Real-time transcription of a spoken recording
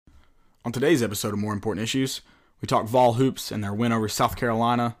On today's episode of More Important Issues, we talk Vol Hoops and their win over South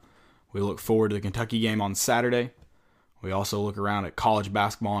Carolina. We look forward to the Kentucky game on Saturday. We also look around at college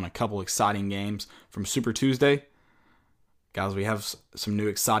basketball and a couple exciting games from Super Tuesday. Guys, we have some new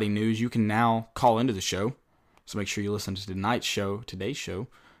exciting news. You can now call into the show, so make sure you listen to today's show,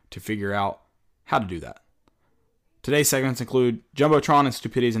 to figure out how to do that. Today's segments include Jumbotron and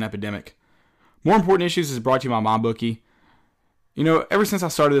Stupidity is an Epidemic. More Important Issues is brought to you by MyBookie. You know, ever since I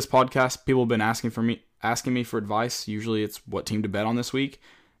started this podcast, people have been asking me for advice. Usually it's what team to bet on this week.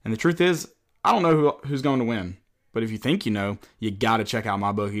 And the truth is, I don't know who's going to win. But if you think you know, you got to check out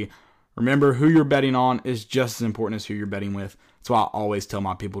MyBookie. Remember, who you're betting on is just as important as who you're betting with. That's why I always tell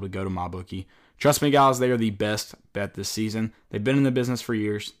my people to go to MyBookie. Trust me, guys, they are the best bet this season. They've been in the business for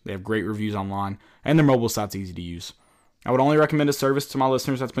years. They have great reviews online, and their mobile site's easy to use. I would only recommend a service to my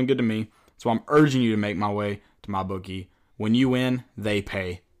listeners that's been good to me. So I'm urging you to make my way to MyBookie. When you win, they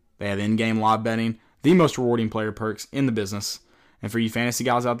pay. They have in-game live betting, the most rewarding player perks in the business. And for you fantasy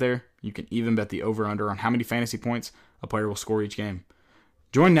guys out there, you can even bet the over-under on how many fantasy points a player will score each game.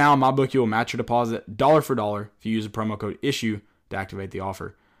 Join now, and MyBookie will match your deposit dollar for dollar if you use the promo code ISSUE to activate the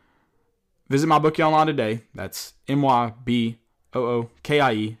offer. Visit MyBookie online today. That's MyBookie,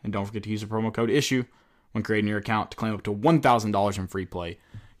 and don't forget to use the promo code ISSUE when creating your account to claim up to $1,000 in free play.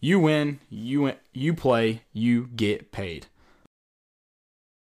 You win, you play, you get paid.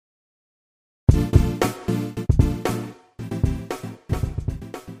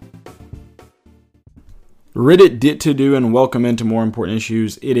 Reddit dit to do, and welcome into More Important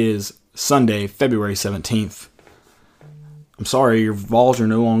Issues. It is Sunday, February 17th. I'm sorry, your Vols are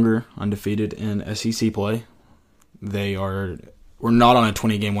no longer undefeated in SEC play. We're not on a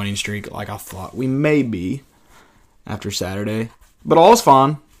 20-game winning streak like I thought we may be after Saturday. But all's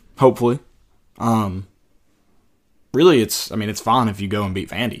fine, hopefully. Really, it's fine if you go and beat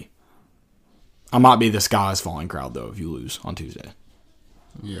Vandy. I might be the sky is falling crowd, though, if you lose on Tuesday.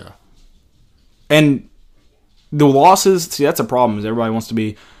 Yeah. And the losses, see, that's a problem, is everybody wants to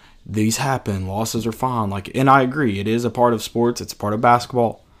be, these happen, losses are fine. And I agree, it is a part of sports, it's a part of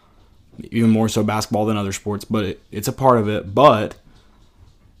basketball, even more so basketball than other sports, but it's a part of it. But,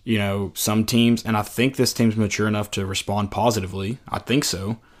 you know, some teams, and I think this team's mature enough to respond positively, I think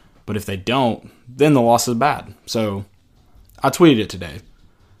so, but if they don't, then the loss is bad. So, I tweeted it today.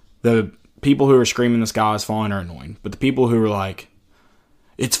 The people who are screaming the sky is falling are annoying, but the people who are like,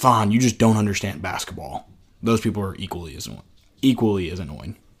 it's fine, you just don't understand basketball, those people are equally as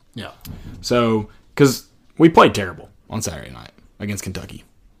annoying. Yeah. So, because we played terrible on Saturday night against Kentucky.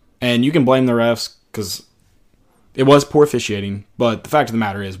 And you can blame the refs because it was poor officiating, but the fact of the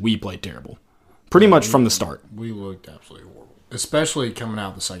matter is we played terrible. Pretty much from the start. We looked absolutely horrible, especially coming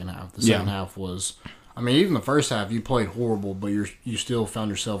out the second half. The second half was, even the first half you played horrible, but you still found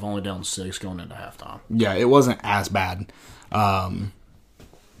yourself only down 6 going into halftime. Yeah, it wasn't as bad.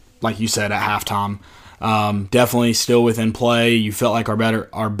 Like you said, at halftime. Definitely still within play. You felt like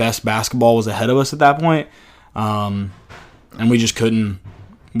our best basketball was ahead of us at that point. And we just couldn't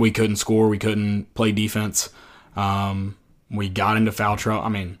score. We couldn't play defense. We got into foul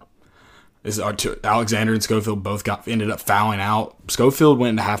trouble. Alexander and Schofield both ended up fouling out. Schofield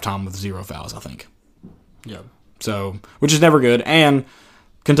went into halftime with 0 fouls, I think. Yeah. So, which is never good. And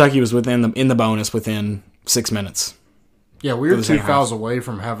Kentucky was in the bonus within 6 minutes. Yeah, we were 2 fouls away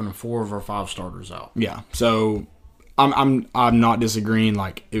from having 4 of our 5 starters out. Yeah, so I'm not disagreeing.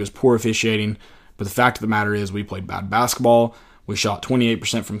 It was poor officiating, but the fact of the matter is we played bad basketball. We shot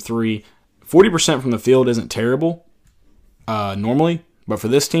 28% from 3, 40% from the field isn't terrible normally, but for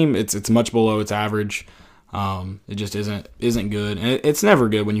this team, it's much below its average. It just isn't good, and it's never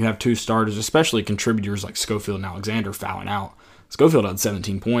good when you have 2 starters, especially contributors like Schofield and Alexander fouling out. Schofield had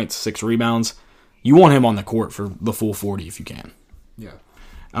 17 points, 6 rebounds. You want him on the court for the full 40 if you can. Yeah.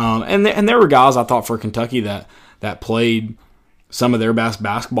 And there were guys I thought for Kentucky that played some of their best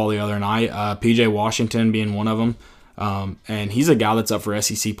basketball the other night. P.J. Washington being one of them. And he's a guy that's up for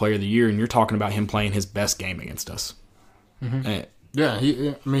SEC Player of the Year, and you're talking about him playing his best game against us. Mm-hmm. Yeah,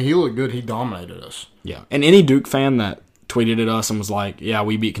 he looked good. He dominated us. Yeah, and any Duke fan that tweeted at us and was like, yeah,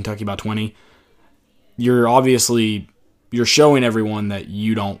 we beat Kentucky by 20, you're showing everyone that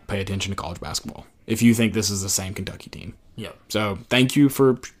you don't pay attention to college basketball if you think this is the same Kentucky team. Yeah. So thank you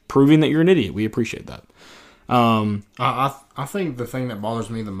for proving that you're an idiot. We appreciate that. I think the thing that bothers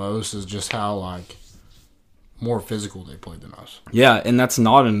me the most is just how more physical they played than us. Yeah, and that's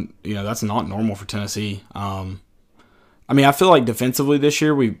not normal for Tennessee. I feel like defensively this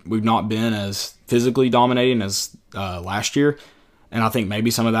year we've not been as physically dominating as last year, And I think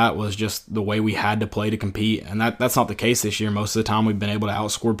maybe some of that was just the way we had to play to compete. And that's not the case this year. Most of the time we've been able to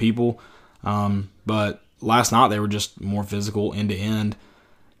outscore people. But last night they were just more physical end to end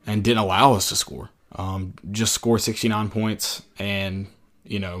and didn't allow us to score. Just score 69 points. And,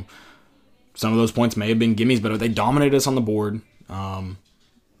 some of those points may have been gimmies, but they dominated us on the board.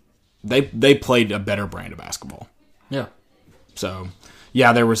 They played a better brand of basketball. Yeah. So,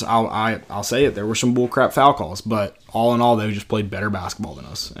 yeah, there was. I'll say it. There were some bullcrap foul calls, but all in all, they just played better basketball than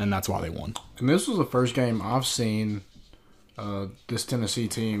us, and that's why they won. And this was the first game I've seen this Tennessee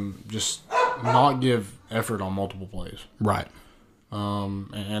team just not give effort on multiple plays. Right.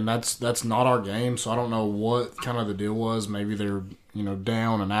 And that's not our game. So I don't know what kind of the deal was. Maybe they're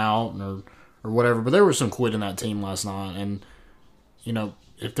down and out or whatever. But there was some quit in that team last night, and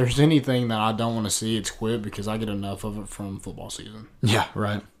if there's anything that I don't want to see, it's quit, because I get enough of it from football season. Yeah,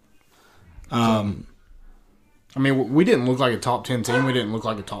 right. We didn't look like a top 10 team. We didn't look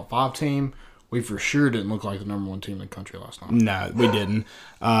like a top 5 team. We for sure didn't look like the number 1 team in the country last night. No, we didn't.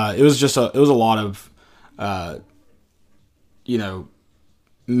 It was a lot of,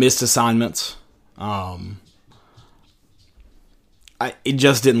 missed assignments. It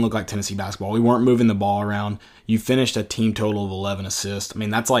just didn't look like Tennessee basketball. We weren't moving the ball around. You finished a team total of 11 assists.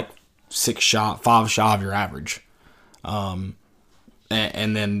 That's like 5 shot of your average. And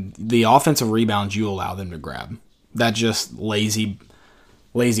then the offensive rebounds you allow them to grab. That's just lazy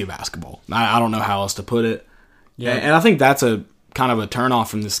basketball. I don't know how else to put it. Yeah. And I think that's a kind of a turnoff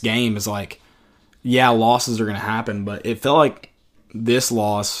from this game is like, yeah, losses are going to happen, but it felt like this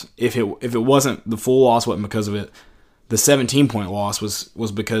loss, if it wasn't the full loss, wasn't because of it. The 17-point loss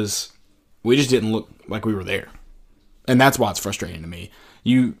was because we just didn't look like we were there. And that's why it's frustrating to me.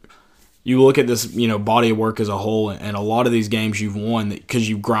 You look at this, body of work as a whole, and a lot of these games you've won because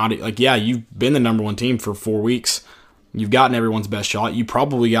you've grinded. Like, yeah, you've been the number 1 team for 4 weeks. You've gotten everyone's best shot. You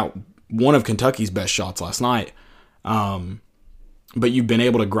probably got one of Kentucky's best shots last night. But you've been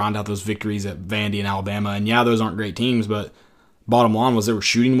able to grind out those victories at Vandy and Alabama. And, yeah, those aren't great teams, but bottom line was they were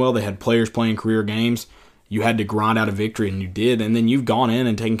shooting well. They had players playing career games. You had to grind out a victory, and you did. And then you've gone in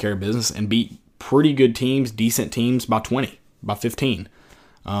and taken care of business and beat pretty good teams, decent teams by 20, by 15.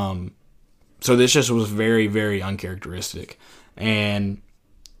 So this just was very, very uncharacteristic. And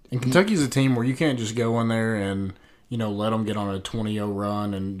Kentucky's a team where you can't just go in there and, let them get on a 20-0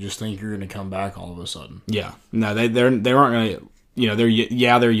 run and just think you're going to come back all of a sudden. Yeah. No, they aren't going to,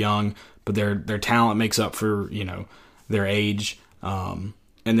 they're young, but their talent makes up for, their age. And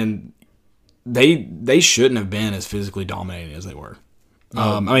then they shouldn't have been as physically dominating as they were.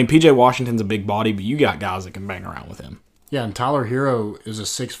 PJ Washington's a big body, but you got guys that can bang around with him. Yeah, and Tyler Hero is a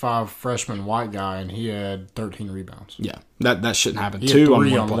 6'5" freshman white guy, and he had 13 rebounds. Yeah, that shouldn't happen. He had 2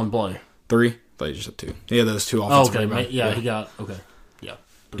 on one play. 3? I thought you just had 2. He had those 2 offensive rebounds. Yeah, he got okay. Yeah.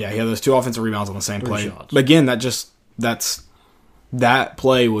 Yeah, he had those 2 offensive rebounds on the same 3 play. shots. But again, that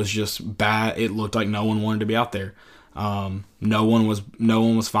play was just bad. It looked like no one wanted to be out there. No one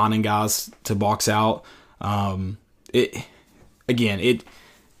was finding guys to box out. My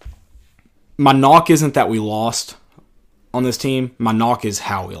knock isn't that we lost on this team. My knock is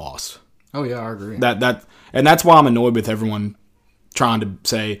how we lost. Oh yeah, I agree. And that's why I'm annoyed with everyone trying to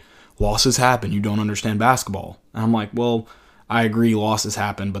say losses happen. You don't understand basketball. And I'm like, well, I agree, losses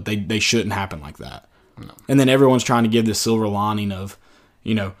happen, but they shouldn't happen like that. No. And then everyone's trying to give this silver lining of,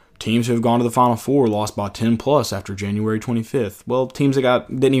 teams who have gone to the Final Four lost by 10 plus after January 25th. Well, teams that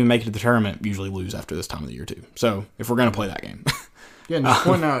didn't even make it to the tournament usually lose after this time of the year too. So if we're going to play that game. Yeah, and just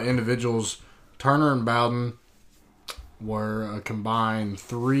pointing out individuals, Turner and Bowden were a combined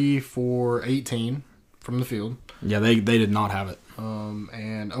 3 for 18 from the field. Yeah, they did not have it.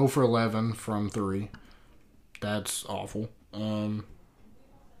 And 0 for 11 from 3. That's awful. Who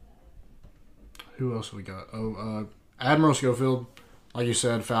else we got? Admiral Schofield, like you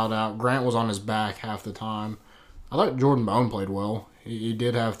said, fouled out. Grant was on his back half the time. I thought Jordan Bone played well. He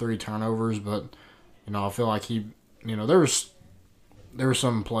did have 3 turnovers, but I feel like there were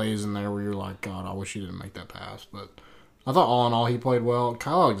some plays in there where you're like, God, I wish he didn't make that pass. But I thought all in all he played well.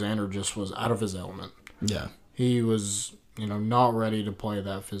 Kyle Alexander just was out of his element. Yeah, he was not ready to play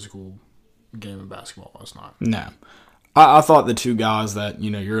that physical game of basketball last night. No. I thought the 2 guys that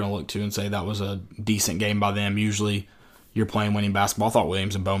you're going to look to and say that was a decent game by them. Usually you're playing winning basketball. I thought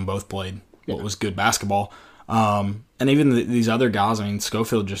Williams and Bone both played what was good basketball. And even these other guys,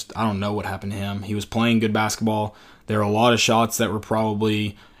 Schofield I don't know what happened to him. He was playing good basketball. There were a lot of shots that were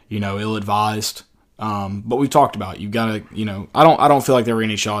probably, ill-advised. But we've talked about, you've got to, I don't feel like there were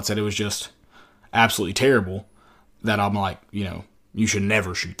any shots that it was just absolutely terrible that I'm like, you should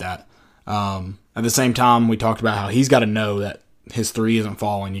never shoot that. At the same time, we talked about how he's got to know that his three isn't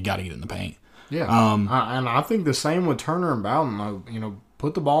falling, you got to get in the paint. Yeah, and I think the same with Turner and Bowden. You know,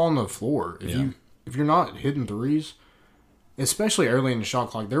 put the ball on the floor. If you're not hitting threes, especially early in the shot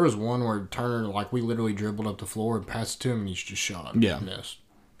clock, there was one where Turner, like, we literally dribbled up the floor and passed it to him, and he just shot. Yeah, missed.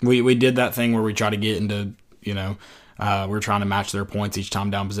 We did that thing where we try to get into, you know, we're trying to match their points each time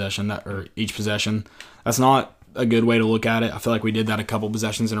down possession or each possession. That's not a good way to look at it. I feel like we did that a couple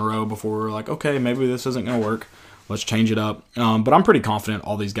possessions in a row before we were like, okay, maybe this isn't going to work. Let's change it up. But I'm pretty confident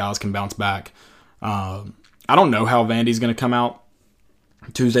all these guys can bounce back. I don't know how Vandy's going to come out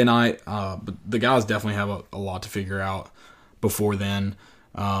Tuesday night, but the guys definitely have a lot to figure out before then.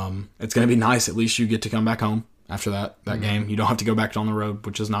 It's going to be nice. At least you get to come back home after that game. You don't have to go back on the road,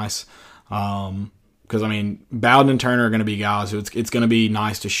 which is nice. Because, I mean, Bowden and Turner are going to be guys who it's going to be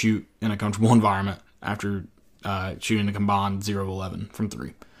nice to shoot in a comfortable environment after shooting a combined 0-11 from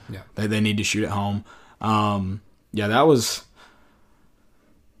three. Yeah, they need to shoot at home. That was.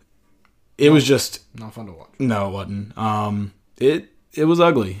 It was just not fun to watch. No, it wasn't. It was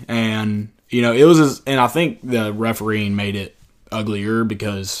ugly, and you know and I think the refereeing made it uglier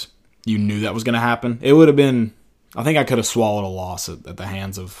because you knew that was going to happen. It would have been. I think I could have swallowed a loss at the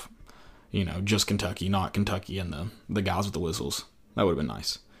hands of, you know, just Kentucky, not Kentucky and the guys with the whistles. That would have been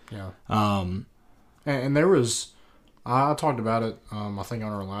nice. Yeah. And there was, I talked about it, I think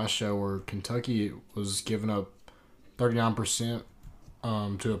on our last show, where Kentucky was giving up 39%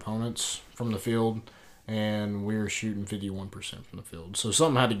 to opponents from the field, and we were shooting 51% from the field. So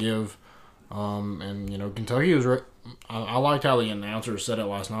something had to give. And, you know, Kentucky was, I liked how the announcer said it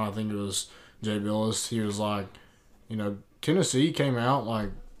last night. I think it was Jay Billis. He was like, you know, Tennessee came out, like,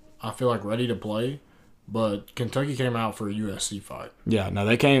 I feel like ready to play, but Kentucky came out for a USC fight. Yeah, no,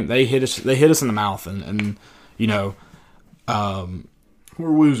 they hit us in the mouth, and you know,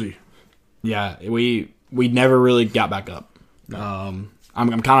 we're woozy. Yeah, we never really got back up. I'm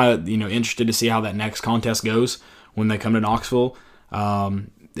kind of, you know, interested to see how that next contest goes when they come to Knoxville.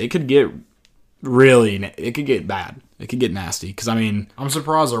 It could get bad. It could get nasty because, I mean, I'm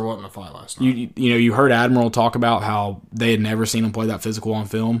surprised there wasn't a fight last night. You know, you heard Admiral talk about how they had never seen him play that physical on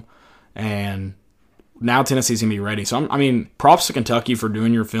film, and now Tennessee's gonna be ready. So I mean, props to Kentucky for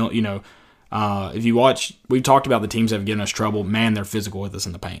doing your film. You know, if you watch, we've talked about the teams that have given us trouble. Man, they're physical with us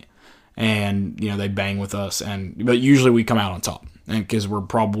in the paint, and you know they bang with us. But usually we come out on top, and because we're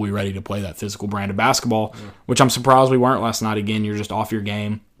probably ready to play that physical brand of basketball, which I'm surprised we weren't last night. Again, you're just off your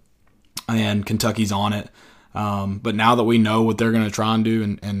game, and Kentucky's on it. But now that we know what they're going to try and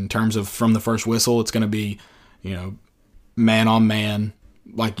do in terms of from the first whistle, it's going to be, you know, man on man,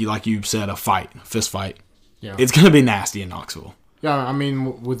 like you said, a fist fight. Yeah, it's going to be nasty in Knoxville. Yeah, I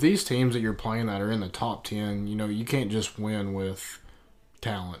mean, with these teams that you're playing that are in the top 10, you know, you can't just win with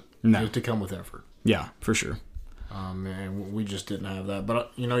talent. No. You have to come with effort. Yeah, for sure. And we just didn't have that.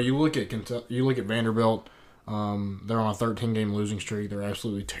 But you know, you look at Vanderbilt. They're on a 13-game losing streak. They're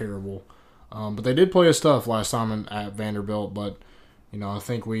absolutely terrible. But they did play us tough last time at Vanderbilt. But you know, I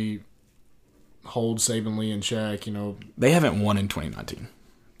think we hold Saban Lee in check. You know, they haven't won in 2019.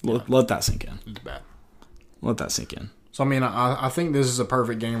 Let that sink in. It's bad. Let that sink in. So I mean, I think this is a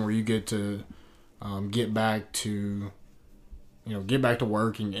perfect game where you get to get back to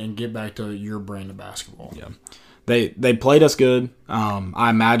work and get back to your brand of basketball. Yeah, they played us good. I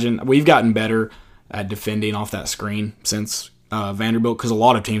imagine we've gotten better at defending off that screen since Vanderbilt, because a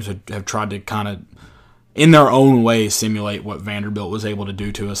lot of teams have tried to kind of, in their own way, simulate what Vanderbilt was able to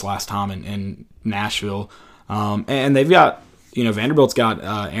do to us last time in Nashville. And they've got, you know, Vanderbilt's got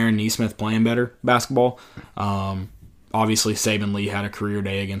Aaron Nesmith playing better basketball. Obviously, Saban Lee had a career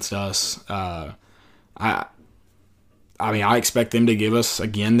day against us. I mean, I expect them to give us,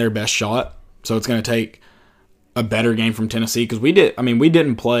 again, their best shot. So it's going to take a better game from Tennessee, because we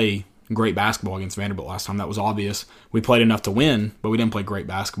didn't play great basketball against Vanderbilt last time. That was obvious. We played enough to win, but we didn't play great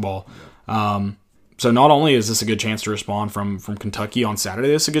basketball. So not only is this a good chance to respond from Kentucky on Saturday,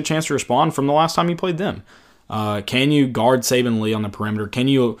 this is a good chance to respond from the last time you played them. Can you guard Saban Lee on the perimeter? Can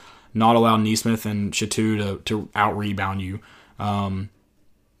you not allow Nesmith and Chateau to out-rebound you?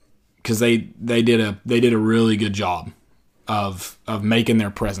 Because they did a really good job of making their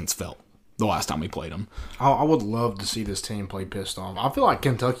presence felt the last time we played them. I would love to see this team play pissed off. I feel like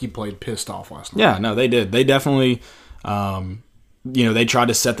Kentucky played pissed off last night. Yeah, no, they did. They definitely, they tried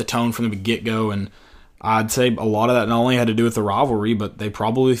to set the tone from the get-go, and I'd say a lot of that not only had to do with the rivalry, but they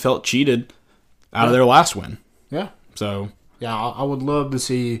probably felt cheated out of their last win. Yeah. So. Yeah, I would love to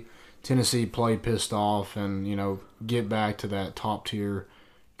see Tennessee play pissed off and, you know, get back to that top tier.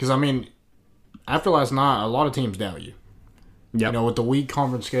 Because, I mean, after last night, a lot of teams doubt you. Yep. You know, with the weak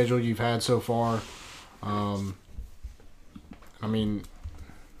conference schedule you've had so far, I mean,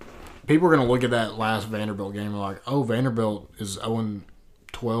 people are going to look at that last Vanderbilt game and like, oh, Vanderbilt is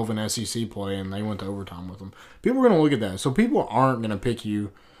 0-12 in SEC play, and they went to overtime with them. People are going to look at that. So people aren't going to pick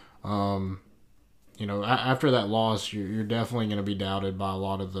you. After that loss, you're definitely going to be doubted by a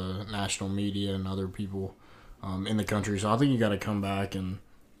lot of the national media and other people in the country. So I think you got to come back, and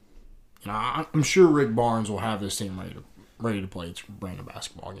I'm sure Rick Barnes will have this team ready to play its brand of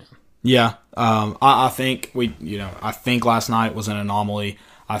basketball again. Yeah, I think I think last night was an anomaly.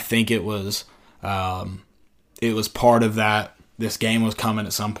 I think it was part of that. This game was coming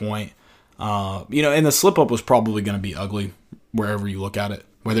at some point, and the slip up was probably going to be ugly wherever you look at it.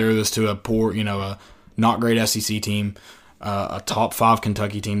 Whether it was to a poor, a not great SEC team, a top 5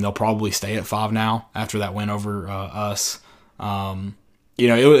 Kentucky team, they'll probably stay at 5 now after that win over us.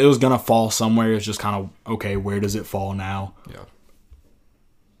 It was going to fall somewhere. It's just kind of, okay, where does it fall now? Yeah.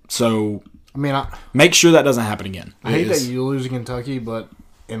 So, I mean, make sure that doesn't happen again. I hate that you lose to Kentucky, but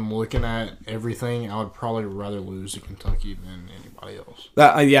in looking at everything, I would probably rather lose to Kentucky than anybody else.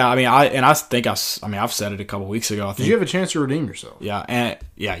 I've said it a couple weeks ago. Did you have a chance to redeem yourself? Yeah,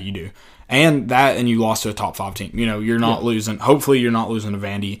 you do. And you lost to a top 5 team. You're not losing. Hopefully, you're not losing to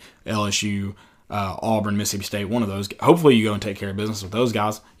Vandy, LSU, Auburn, Mississippi State, one of those. Hopefully, you go and take care of business with those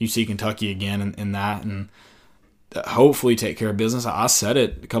guys. You see Kentucky again in that, and hopefully take care of business. I said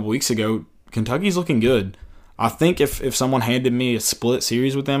it a couple weeks ago. Kentucky's looking good. I think if someone handed me a split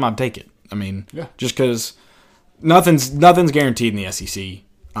series with them, I'd take it. I mean, just because nothing's guaranteed in the SEC.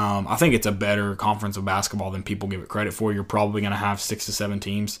 I think it's a better conference of basketball than people give it credit for. You're probably going to have 6 to 7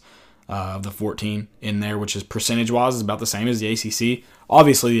 teams of the 14 in there, which is percentage-wise is about the same as the ACC.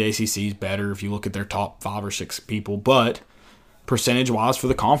 Obviously, the ACC is better if you look at their top 5 or 6 people, but percentage-wise for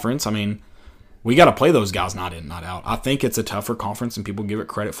the conference, I mean, we got to play those guys not in, not out. I think it's a tougher conference than people give it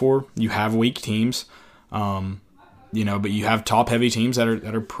credit for. You have weak teams, but you have top-heavy teams that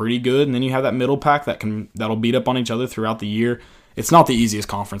are pretty good, and then you have that middle pack that'll beat up on each other throughout the year. It's not the easiest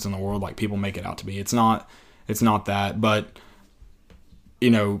conference in the world like people make it out to be. It's not that, but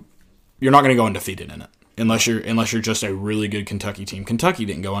you're not going to go undefeated in it unless you're just a really good Kentucky team. Kentucky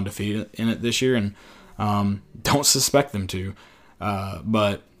didn't go undefeated in it this year, and don't suspect them to,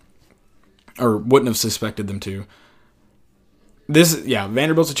 or wouldn't have suspected them to.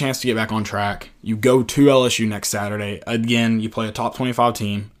 Vanderbilt's a chance to get back on track. You go to LSU next Saturday. Again, you play a top 25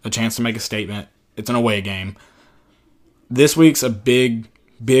 team, a chance to make a statement. It's an away game. This week's a big,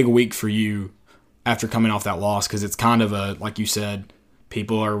 big week for you after coming off that loss because it's kind of a, like you said,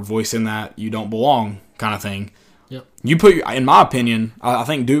 people are voicing that you don't belong kind of thing. Yep. In my opinion, I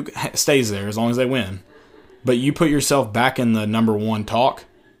think Duke stays there as long as they win. But you put yourself back in the number 1 talk,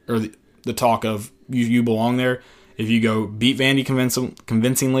 or the talk of you belong there, if you go beat Vandy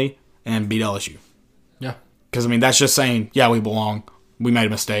convincingly and beat LSU. Yeah. Because, that's just saying, yeah, we belong. We made a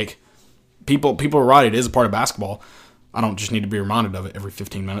mistake. People are right. It is a part of basketball. I don't just need to be reminded of it every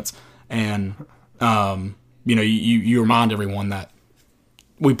 15 minutes. And, you remind everyone that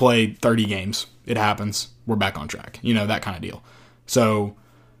we played 30 games. It happens. We're back on track. That kind of deal. So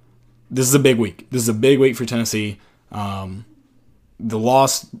this is a big week. This is a big week for Tennessee. The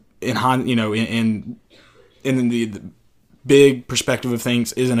loss in the big perspective of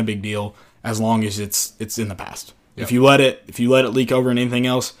things isn't a big deal as long as it's in the past. Yep. If you let it leak over into anything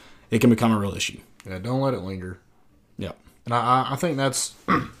else, it can become a real issue. Yeah, don't let it linger. Yeah. And I think that's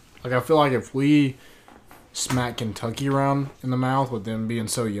I feel like if we smack Kentucky around in the mouth with them being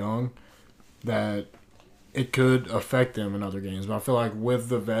so young, that it could affect them in other games. But I feel like with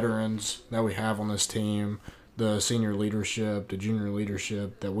the veterans that we have on this team, the senior leadership, the junior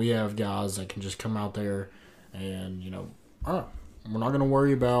leadership, that we have guys that can just come out there and, all right, we're not going to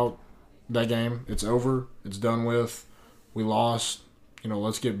worry about that game. It's over. It's done with. We lost.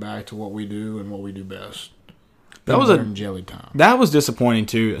 Let's get back to what we do and what we do best. That was jelly time. That was disappointing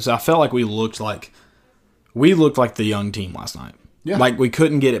too. So I felt like we looked like the young team last night. Yeah. Like we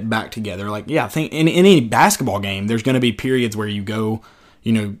couldn't get it back together. Like, I think in any basketball game, there's going to be periods where you go,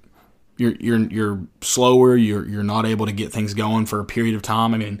 you're slower. You're not able to get things going for a period of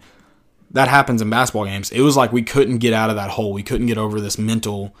time. That happens in basketball games. It was like we couldn't get out of that hole. We couldn't get over this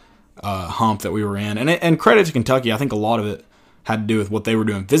mental hump that we were in. And credit to Kentucky. I think a lot of it had to do with what they were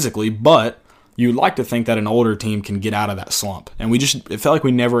doing physically, but you'd like to think that an older team can get out of that slump. And it felt like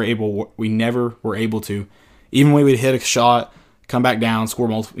we never were able to. Even when we'd hit a shot, come back down, score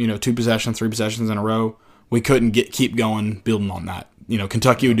multiple, 2 possessions, 3 possessions in a row, we couldn't keep going, building on that.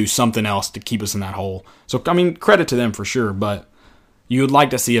 Kentucky would do something else to keep us in that hole. So, credit to them for sure, but you would like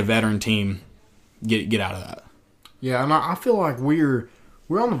to see a veteran team get out of that. Yeah, and I feel like we're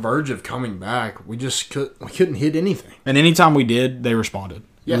we're on the verge of coming back. We just couldn't hit anything. And anytime we did, they responded.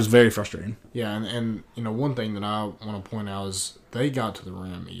 Yeah. It was very frustrating. Yeah, and one thing that I want to point out is they got to the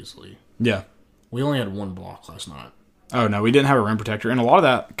rim easily. Yeah. We only had one block last night. Oh, no, we didn't have a rim protector. And a lot of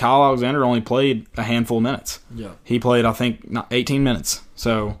that, Kyle Alexander only played a handful of minutes. Yeah. He played, I think, 18 minutes.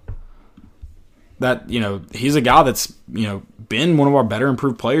 So, that, he's a guy that's, been one of our better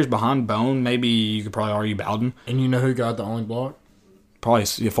improved players behind Bone. Maybe you could probably argue Bowden. And you know who got the only block? Probably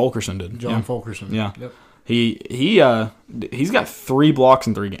Fulkerson did. John Fulkerson. Yeah. Yep. He's got 3 blocks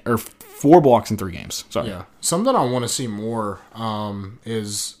in 3 games, or 4 blocks in 3 games. Sorry. Yeah. Something I want to see more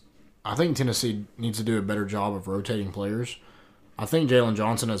is I think Tennessee needs to do a better job of rotating players. I think Jalen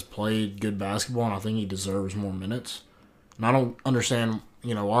Johnson has played good basketball, and I think he deserves more minutes. And I don't understand,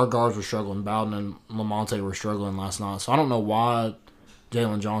 our guards were struggling. Bowden and Lamonte were struggling last night. So I don't know why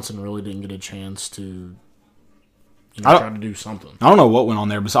Jalen Johnson really didn't get a chance to try to do something. I don't know what went on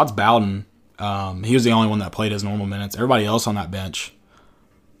there. Besides Bowden, he was the only one that played his normal minutes. Everybody else on that bench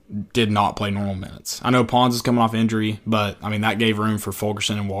did not play normal minutes. I know Pons is coming off injury, but, that gave room for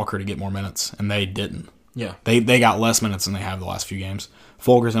Fulkerson and Walker to get more minutes, and they didn't. Yeah. They got less minutes than they have the last few games.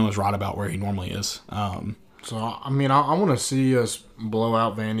 Fulkerson was right about where he normally is. So, I want to see us blow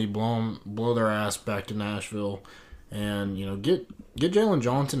out Vandy, blow their ass back to Nashville, and, get Jalen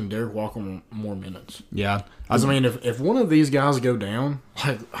Johnson and Derek Walker more minutes. Yeah. Because, if one of these guys go down,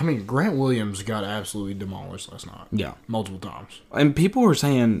 Grant Williams got absolutely demolished last night. Yeah. Multiple times. And people were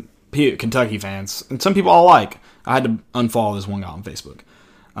saying, Kentucky fans, and some people I had to unfollow this one guy on Facebook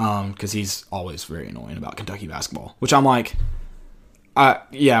because he's always very annoying about Kentucky basketball, which I'm like,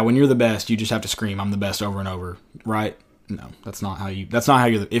 when you're the best, you just have to scream, I'm the best over and over, right? No, that's not how you're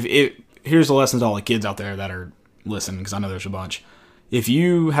here's the lesson to all the kids out there that are listening, because I know there's a bunch. If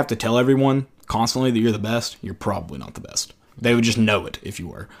you have to tell everyone constantly that you're the best, you're probably not the best. They would just know it if you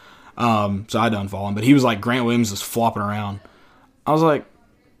were. So I had to unfollow him. But he was like, Grant Williams is flopping around. I was like,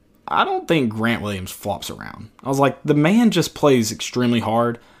 I don't think Grant Williams flops around. I was like, the man just plays extremely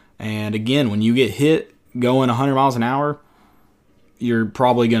hard. And again, when you get hit going 100 miles an hour, you're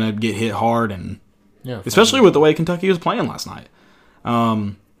probably going to get hit hard. And especially with the way Kentucky was playing last night.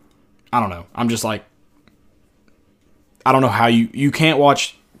 I don't know. I'm just like, I don't know how you can't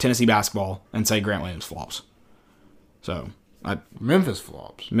watch Tennessee basketball and say Grant Williams flops. So Memphis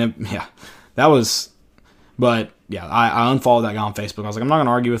flops. Yeah, that was. But yeah, I unfollowed that guy on Facebook. I was like, I'm not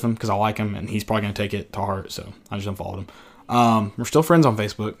gonna argue with him because I like him and he's probably gonna take it to heart. So I just unfollowed him. We're still friends on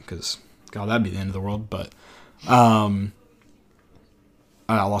Facebook because God, that'd be the end of the world. But I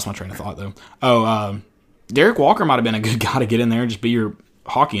lost my train of thought though. Derek Walker might have been a good guy to get in there and just be your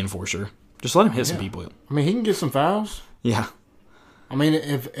hockey enforcer. Just let him hit some people. He can get some fouls. Yeah.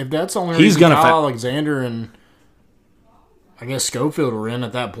 If that's the only He's reason gonna Kyle Alexander and I guess Schofield were in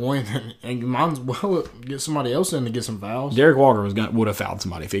at that point, and you might as well get somebody else in to get some fouls. Derek Walker would have fouled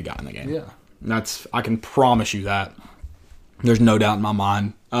somebody if he got in the game. Yeah. I can promise you that. There's no doubt in my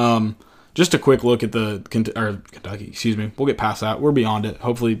mind. Just a quick look at the Kentucky. Excuse me. We'll get past that. We're beyond it.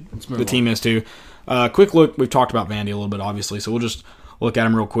 Hopefully the team is too. Quick look. We've talked about Vandy a little bit, obviously, so we'll just look at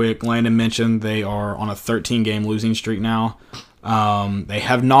them real quick. Landon mentioned they are on a 13-game losing streak now. They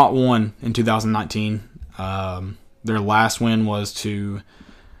have not won in 2019. Their last win was to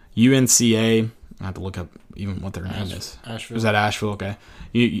UNCA. I have to look up even what their name is. Asheville. Was that Asheville? Okay.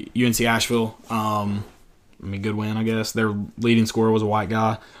 UNC Asheville. Good win, I guess. Their leading scorer was a white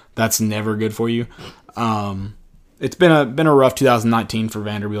guy. That's never good for you. It's been a rough 2019 for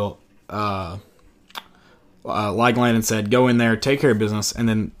Vanderbilt. Like Landon said, go in there, take care of business, and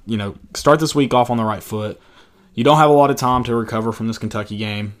then start this week off on the right foot. You don't have a lot of time to recover from this Kentucky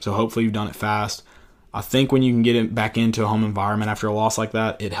game, so hopefully you've done it fast. I think when you can get it back into a home environment after a loss like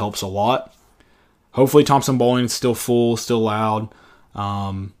that, it helps a lot. Hopefully Thompson Bowling is still full, still loud.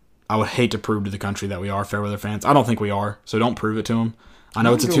 I would hate to prove to the country that we are Fairweather fans. I don't think we are, so don't prove it to them. I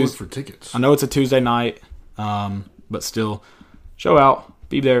know it's a Tuesday. For tickets. I know it's a Tuesday night, but still, show out,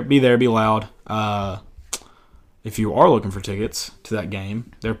 be there, be loud. If you are looking for tickets to that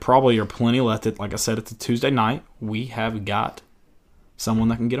game, there probably are plenty left. Like I said, it's a Tuesday night. We have got someone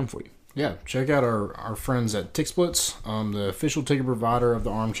that can get them for you. Yeah, check out our friends at TickSplits, the official ticket provider of the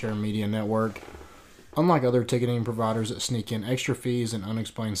Armchair Media Network. Unlike other ticketing providers that sneak in extra fees and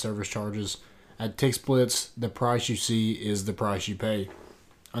unexplained service charges, at TickSplits, the price you see is the price you pay.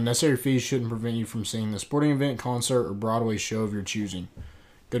 Unnecessary fees shouldn't prevent you from seeing the sporting event, concert, or Broadway show of your choosing.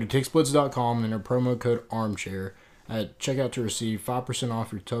 Go to TickSplits.com and enter promo code ARMCHAIR at checkout to receive 5%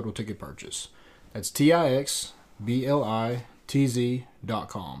 off your total ticket purchase. That's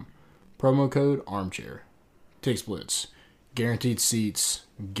TIXBLITZ.com. Promo code ARMCHAIR. TickSplits. guaranteed seats,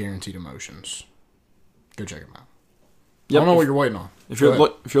 guaranteed emotions. Go check them out. Yep. I don't know what you're waiting on. If you're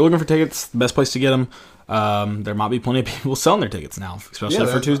looking for tickets, the best place to get them. There might be plenty of people selling their tickets now, especially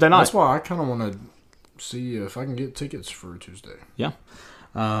for Tuesday night. That's why I kind of want to see if I can get tickets for Tuesday. Yeah.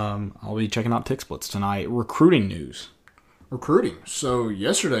 I'll be checking out TickSplits tonight. Recruiting news. Recruiting. So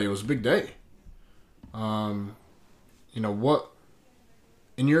yesterday was a big day. What,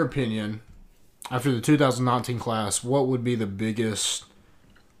 in your opinion, after the 2019 class, what would be the biggest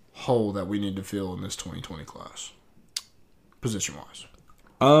hole that we need to fill in this 2020 class, position-wise?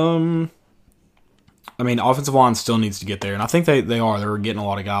 Offensive line still needs to get there, and I think they are. They're getting a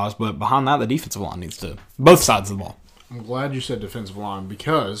lot of guys, but behind that, the defensive line needs to. Both sides of the ball. I'm glad you said defensive line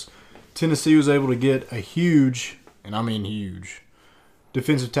because Tennessee was able to get a huge, and I mean huge,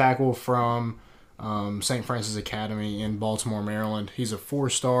 defensive tackle from St. Francis Academy in Baltimore, Maryland. He's a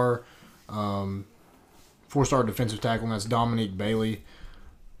four-star defensive tackle, and that's Dominique Bailey.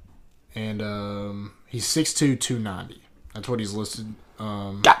 And he's 6'2", 290. That's what he's listed.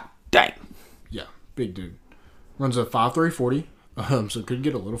 God dang. Yeah, big dude. Runs a 5.3 40, so could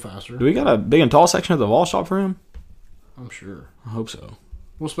get a little faster. Do we got a big and tall section of the wall shop for him? I'm sure. I hope so.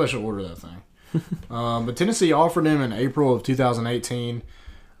 We'll special order that thing. But Tennessee offered him in April of 2018,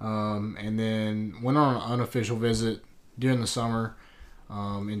 and then went on an unofficial visit during the summer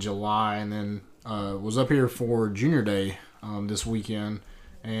in July, and then was up here for Junior Day this weekend,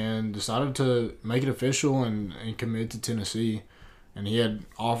 and decided to make it official and commit to Tennessee. And he had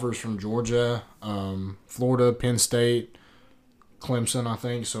offers from Georgia, Florida, Penn State, Clemson, I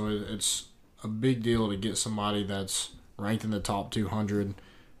think. So it's a big deal to get somebody that's ranked in the top 200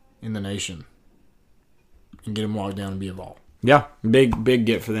 in the nation and get him locked down and be a Vol. Yeah, big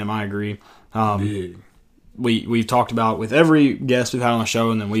get for them. I agree. Big. We've talked about with every guest we've had on the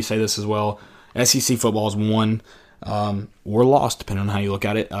show, and then we say this as well. SEC football is won or lost, depending on how you look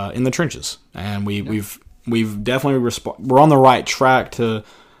at it, in the trenches, and we've definitely we're on the right track to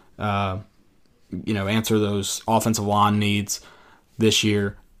answer those offensive line needs this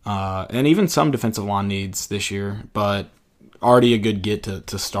year, and even some defensive line needs this year. But already a good get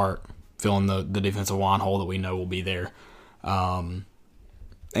to start filling the defensive line hole that we know will be there. And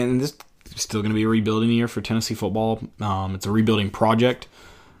this is still going to be a rebuilding year for Tennessee football. It's a rebuilding project,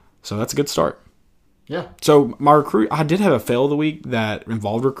 so that's a good start. Yeah. So I did have a fail of the week that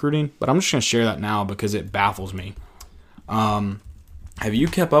involved recruiting, but I'm just going to share that now because it baffles me. Have you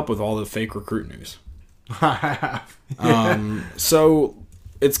kept up with all the fake recruit news? I have. So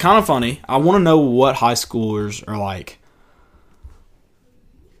it's kind of funny. I want to know what high schoolers are like.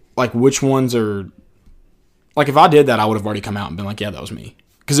 Like which ones are. Like if I did that, I would have already come out and been like, yeah, that was me.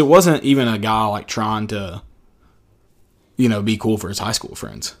 Because it wasn't even a guy like trying to, be cool for his high school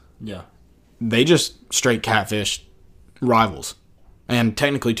friends. Yeah. They just straight catfish rivals, and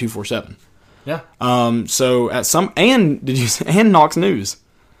technically 247. Yeah. So at some and Knox News.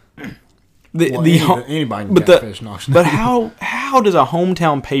 Anybody can catfish Knox News. But how does a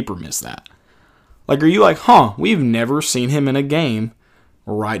hometown paper miss that? Like, are you like, we've never seen him in a game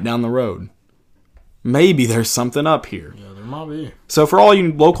right down the road. Maybe there's something up here. Yeah, there might be. So for all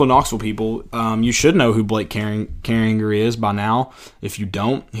you local Knoxville people, you should know who Blake Carringer is by now. If you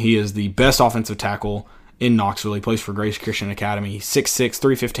don't, he is the best offensive tackle in Knoxville. He plays for Grace Christian Academy. 6'6",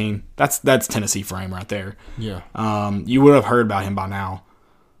 315. That's Tennessee frame right there. Yeah. You would have heard about him by now.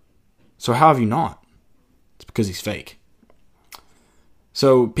 So how have you not? It's because he's fake.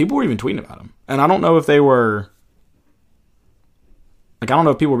 So people were even tweeting about him. And I don't know if they were... I don't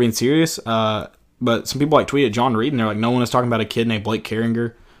know if people were being serious, but some people tweeted John Reed, and they're like, no one is talking about a kid named Blake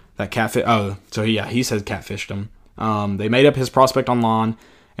Carringer that catfish. Oh, so he says catfished him. They made up his prospect online,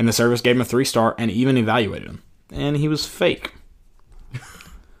 and the service gave him a 3-star and even evaluated him. And he was fake.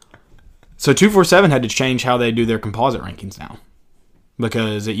 So 247 had to change how they do their composite rankings now.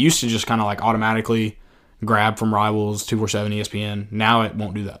 Because it used to just kind of automatically grab from Rivals, 247, ESPN. Now it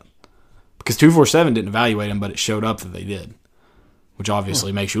won't do that. Because 247 didn't evaluate him, but it showed up that they did. Which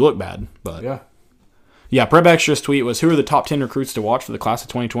obviously makes you look bad. But yeah, Prep Extra's tweet was, who are the top 10 recruits to watch for the class of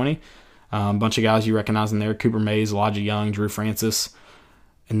 2020? A bunch of guys you recognize in there. Cooper Mays, Elijah Young, Drew Francis,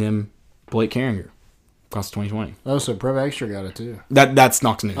 and then Blake Carringer. Class of 2020. Oh, so Prep Extra got it too. That's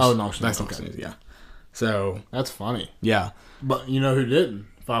Knox News. Oh, Knox News. That's Knox News, yeah. So that's funny. Yeah. But you know who didn't?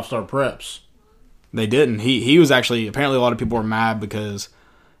 5-star Preps. They didn't. He was actually, apparently a lot of people were mad because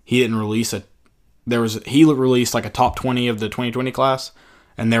he didn't release he released a top 20 of the 2020 class,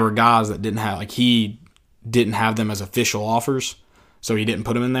 and there were guys that didn't have, he didn't have them as official offers, so he didn't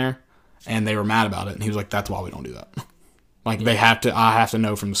put them in there, and they were mad about it, and he was like, that's why we don't do that. I have to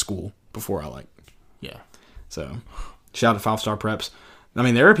know from the school before I Yeah. So, Shout out to 5-Star Preps. I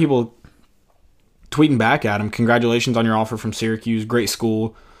mean, there are people tweeting back at him, congratulations on your offer from Syracuse. Great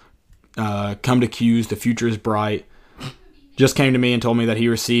school. Come to Q's. The future is bright. Just came to me and told me that he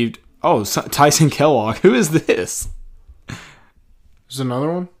received, Tyson Kellogg. Who is this? Is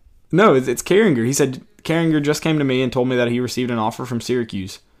another one? No, it's Carringer. He said Carringer just came to me and told me that he received an offer from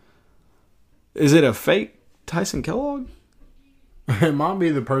Syracuse. Is it a fake Tyson Kellogg? It might be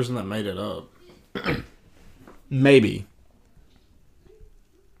the person that made it up. Maybe.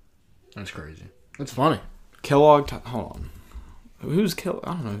 That's crazy. That's funny. Kellogg. Hold on. Who's Kellogg?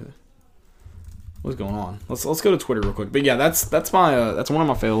 I don't know. What's going on? Let's go to Twitter real quick. But yeah, that's my that's one of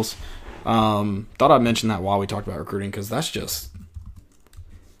my fails. Thought I'd mention that while we talked about recruiting because that's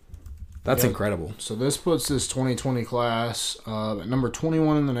incredible. So this puts this 2020 class at number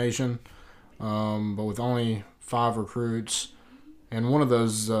 21 in the nation, but with only 5 recruits, and one of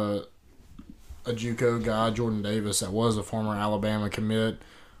those a JUCO guy, Jordan Davis, that was a former Alabama commit,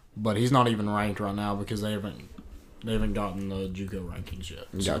 but he's not even ranked right now because they haven't gotten the JUCO rankings yet.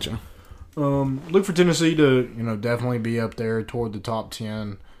 Gotcha. Look for Tennessee to definitely be up there toward the top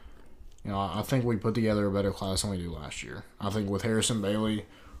 10. I think we put together a better class than we did last year. I think with Harrison Bailey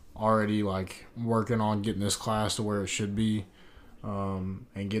already working on getting this class to where it should be, and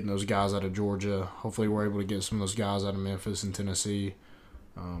getting those guys out of Georgia. Hopefully we're able to get some of those guys out of Memphis and Tennessee.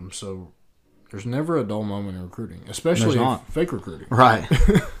 So there's never a dull moment in recruiting, especially fake recruiting. Right.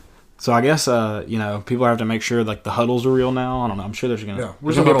 So I guess people have to make sure the huddles are real now. I don't know. I'm sure there's gonna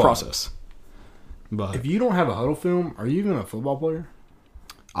be a process. But if you don't have a huddle film, are you even a football player?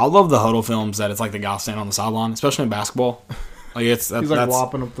 I love the huddle films that it's the guy standing on the sideline, especially in basketball. He's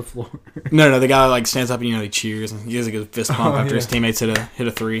lopping up the floor. No, the guy stands up and he cheers and he gives a good fist pump after his teammates hit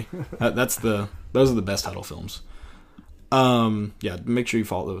a 3. Those are the best huddle films. Yeah, make sure you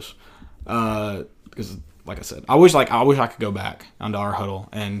follow those. Because like I said, I wish I could go back onto our huddle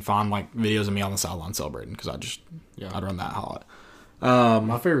and find videos of me on the sideline celebrating because I'd run that hot.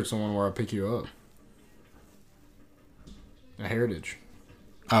 My favorite's the one where I pick you up. A Heritage.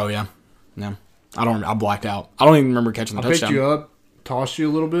 Oh yeah. I blacked out. I don't even remember catching the touchdown. I picked you up, tossed you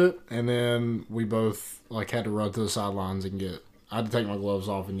a little bit, and then we both had to run to the sidelines and I had to take my gloves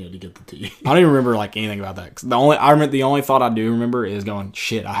off and you had to get the tee. I don't even remember anything about that. 'Cause the only thought I do remember is going,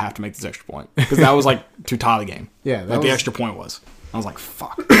 shit, I have to make this extra point because that was to tie the game. Yeah, the extra point was. I was like,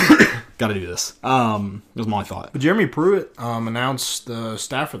 fuck, got to do this. It was my thought. But Jeremy Pruitt announced the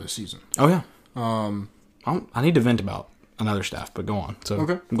staff for this season. Oh yeah. I need to vent about another staff, but go on. So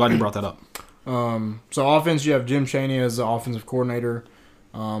okay. I'm glad you brought that up. So offense, you have Jim Chaney as the offensive coordinator,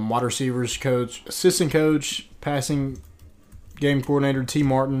 wide receivers coach, assistant coach, passing game coordinator T.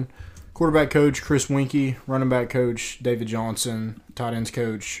 Martin, quarterback coach Chris Winkie, running back coach David Johnson, tight ends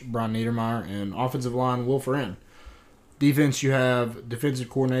coach Brian Niedermeyer, and offensive line Will Friend. Defense, you have defensive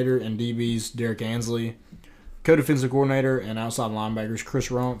coordinator and DBs Derek Ansley, co-defensive coordinator and outside linebackers Chris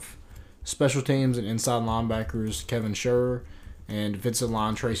Rumpf, special teams and inside linebackers Kevin Scherer, and defensive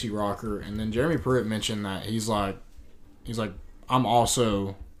line Tracy Rocker. And then Jeremy Pruitt mentioned that he's like, I'm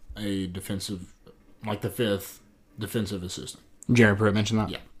also a defensive, the 5th defensive assistant. Jeremy Pruitt mentioned that?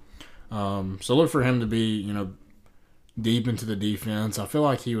 Yeah. So look for him to be, deep into the defense. I feel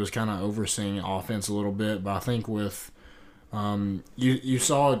like he was kind of overseeing offense a little bit, but I think with you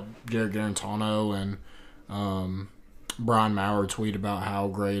saw Jared Garantano and Brian Maurer tweet about how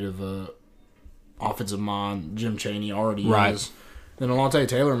great of a offensive mind Jim Chaney already is. Then Alontae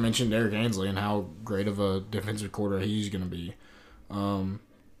Taylor mentioned Derek Ansley and how great of a defensive coordinator he's going to be.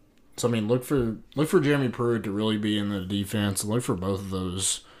 So I mean, look for Jeremy Pruitt to really be in the defense. Look for both of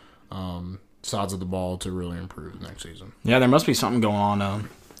those sides of the ball to really improve next season. Yeah, there must be something going on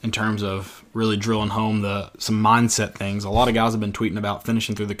in terms of really drilling home some mindset things. A lot of guys have been tweeting about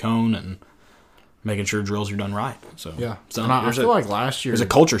finishing through the cone and making sure drills are done right. So yeah, so I feel like last year there's a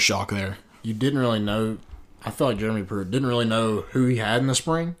culture shock there. You didn't really know. I feel like Jeremy Pruitt didn't really know who he had in the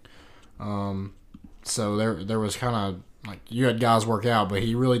spring. So there was kind of you had guys work out, but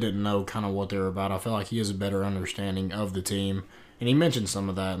he really didn't know kind of what they were about. I feel like he has a better understanding of the team, and he mentioned some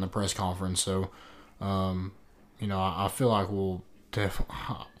of that in the press conference. So, I feel like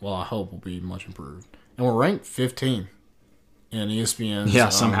I hope we'll be much improved, and we're ranked 15 in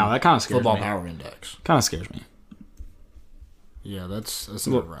ESPN's somehow that kind of scares Football me. Power Index. Kind of scares me. Yeah, that's a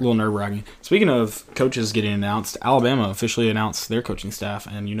little nerve-wracking. Speaking of coaches getting announced, Alabama officially announced their coaching staff,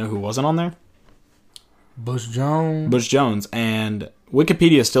 and you know who wasn't on there? Butch Jones. And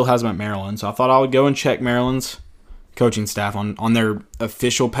Wikipedia still has them at Maryland, so I thought I would go and check Maryland's coaching staff on their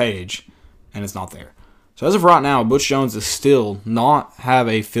official page, and it's not there. So as of right now, Butch Jones is still not have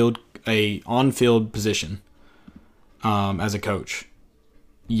a on-field position. as a coach.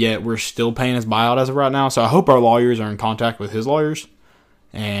 Yet we're still paying his buyout as of right now. So I hope our lawyers are in contact with his lawyers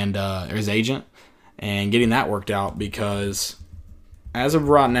and his agent and getting that worked out, because as of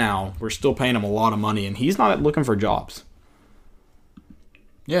right now, we're still paying him a lot of money, and he's not looking for jobs.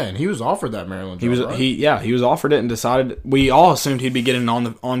 Yeah, and he was offered that Maryland job, right? He was offered it and decided. We all assumed he'd be getting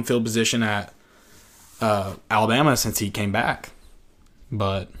an on-field position at Alabama since he came back,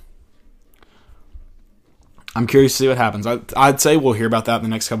 but I'm curious to see what happens. I'd say we'll hear about that in the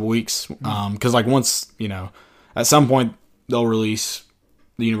next couple weeks, because once at some point the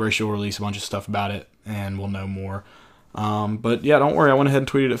university will release a bunch of stuff about it, and we'll know more. But yeah, don't worry. I went ahead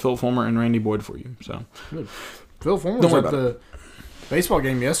and tweeted at Phil Fulmer and Randy Boyd for you. So good. Phil Fulmer was at the baseball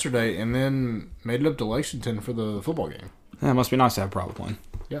game yesterday, and then made it up to Lexington for the football game. Yeah, it must be nice to have Private plane.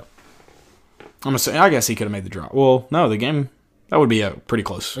 Yeah. I guess he could have made the drive. Well, no, the game, that would be pretty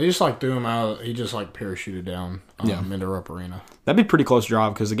close. They just threw him out. He just parachuted down into Rupp Arena. That'd be a pretty close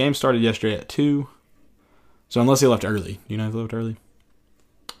drive, because the game started yesterday at 2. So unless he left early. You know if he left early?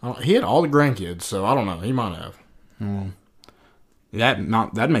 He had all the grandkids, so I don't know. He might have.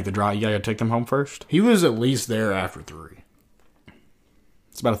 That'd make the drive. You gotta take them home first. He was at least there after 3.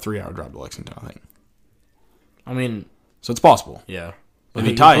 It's about a 3-hour drive to Lexington, I think. I mean, so it's possible. Yeah, it'd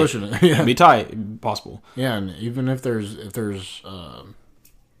be tight. Yeah. It'd be tight. Possible. Yeah, and even if there's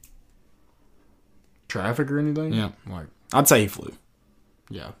traffic or anything, yeah, I'd say he flew.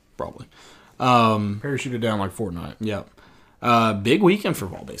 Yeah, probably. Parachuted down like Fortnite. Yeah. Big weekend for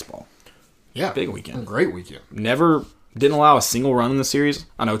fall baseball. Yeah, big weekend. Great weekend. Didn't allow a single run in the series.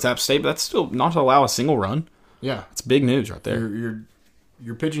 I know it's App State, but that's still not to allow a single run. Yeah, it's big news right there.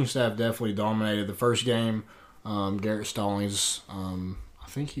 Your pitching staff definitely dominated the first game. Garrett Stallings, I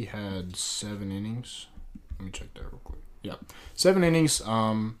think he had 7 innings. Let me check that real quick. Yeah, 7 innings.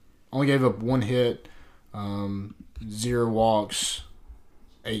 Only gave up 1 hit, 0 walks,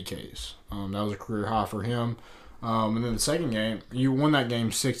 8 Ks. That was a career high for him. And then the second game, you won that game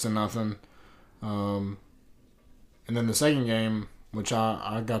 6-0. And then the second game, which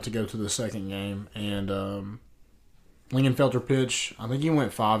I got to go to the second game, and Lingenfelter pitched. I think he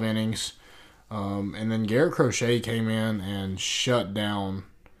went 5 innings. And then Garrett Crochet came in and shut down.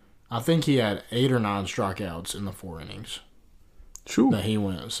 I think he had 8 or 9 strikeouts in the 4 innings. True. That he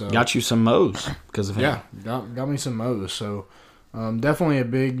went. So got you some Mo's because of him. Yeah, got me some Mo's. So definitely a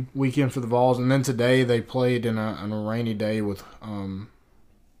big weekend for the Vols. And then today they played in a rainy day with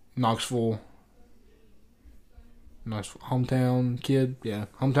Knoxville hometown kid. Yeah,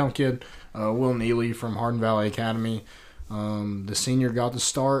 hometown kid. Will Neely from Hardin Valley Academy. The senior got the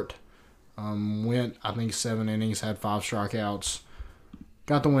start. Went, I think, 7 innings, had 5 strikeouts.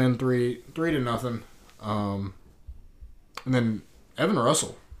 Got the win 3-0. And then Evan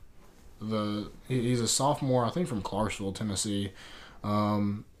Russell, he's a sophomore, I think from Clarksville, Tennessee.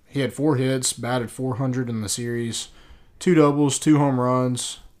 He had 4 hits, batted .400 in the series, 2 doubles, 2 home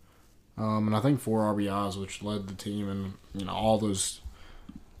runs, and I think 4 RBIs, which led the team in all those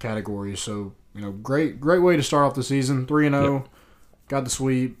categories. So great way to start off the season. 3-0, yep. Got the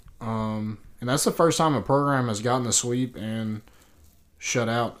sweep, and that's the first time a program has gotten the sweep and shut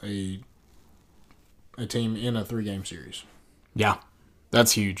out a team in a 3-game series. Yeah,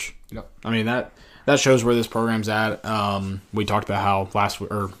 that's huge. Yep. I mean that shows where this program's at. We talked about how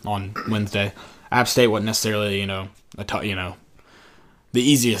on Wednesday, App State wasn't necessarily the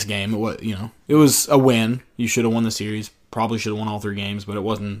easiest game. It was a win. You should have won the series. Probably should have won all 3 games, but it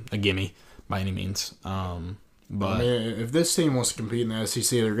wasn't a gimme by any means. But I mean, if this team wants to compete in the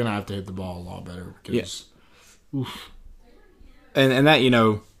SEC, they're gonna have to hit the ball a lot better because. Yeah. Oof. And that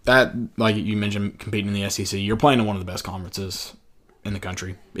that, like you mentioned, competing in the SEC, you're playing in one of the best conferences in the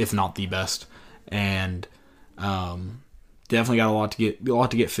country, if not the best, and definitely got a lot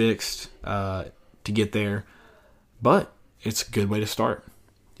to get fixed to get there, but it's a good way to start.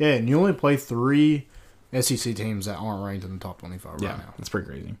 Yeah, and you only play 3 SEC teams that aren't ranked in the top 25 right now. That's pretty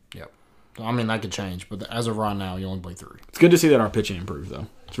crazy. Yep. I mean, that could change, but as of right now, you only play 3. It's good to see that our pitching improved, though.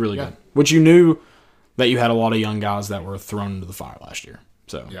 It's really good. Which you knew that you had a lot of young guys that were thrown into the fire last year.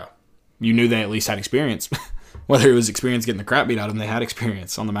 So yeah, you knew they at least had experience. Whether it was experience getting the crap beat out of them, they had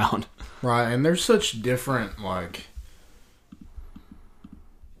experience on the mound. Right, and there's such different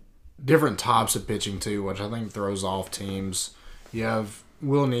types of pitching too, which I think throws off teams. You have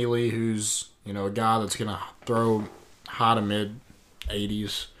Will Neely, who's a guy that's gonna throw high to mid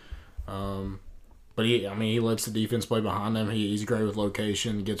 80s, but he lets the defense play behind him. He's great with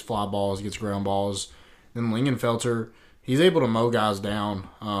location, gets fly balls, gets ground balls. Then Lingenfelter, he's able to mow guys down.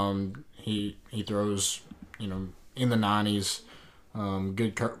 He throws in the 90s.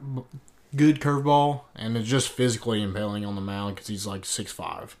 Good good curveball, and it's just physically impelling on the mound because he's like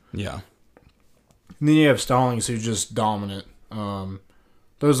 6'5". Yeah. And then you have Stallings, who's just dominant.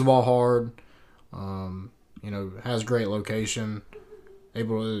 Throws the ball hard. Has great location.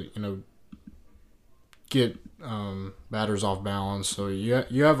 Able to, get batters off balance. So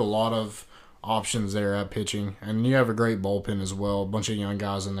you have a lot of options there at pitching, and you have a great bullpen as well. A bunch of young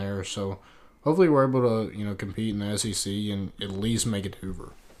guys in there. So hopefully we're able to compete in the SEC and at least make it to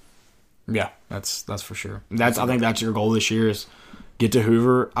Hoover. Yeah, that's for sure. I think that's your goal this year is get to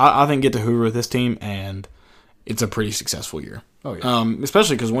Hoover. I think get to Hoover with this team, and it's a pretty successful year. Oh yeah.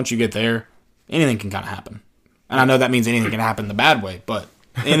 Especially because once you get there, anything can kind of happen. And I know that means anything can happen the bad way, but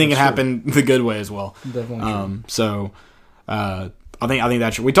anything can happen the good way as well. Definitely. So I think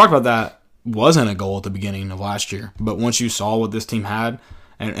that's we talked about that wasn't a goal at the beginning of last year, but once you saw what this team had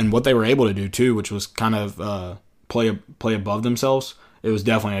and what they were able to do too, which was kind of play above themselves, it was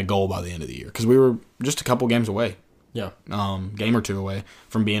definitely a goal by the end of the year because we were just a couple games away. Yeah. Game or two away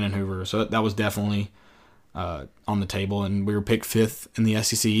from being in Hoover, so that was definitely on the table, and we were picked 5th in the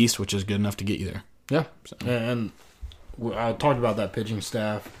SEC East, which is good enough to get you there. Yeah, and I talked about that pitching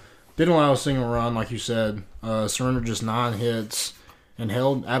staff. Didn't allow a single run, like you said. Surrendered just 9 hits and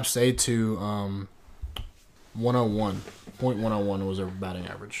held App State to 101. .101 was their batting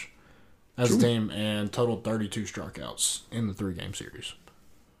average as a team, and totaled 32 strikeouts in the 3-game series.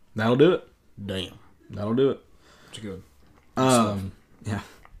 That'll do it. Damn. That'll do it. It's good. Yeah.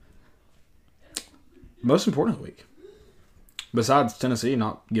 Most important of the week. Besides Tennessee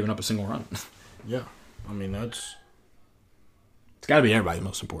not giving up a single run. Yeah. I mean, it's got to be everybody's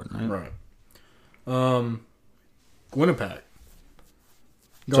most important, right? Right. Winnipeg.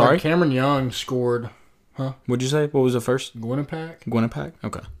 Sorry? Cameron Young scored. Huh? What'd you say? What was the first? Winnipeg?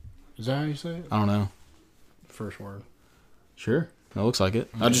 Okay. Is that how you say it? I don't know. First word. Sure. That looks like it.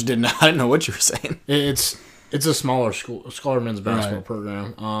 I didn't know what you were saying. It's a smaller scholar men's basketball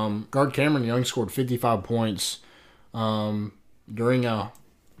program. Guard Cameron Young scored 55 points during a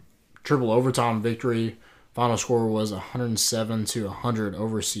triple overtime victory. Final score was 107-100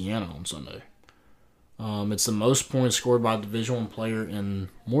 over Siena on Sunday. It's the most points scored by a Division I player in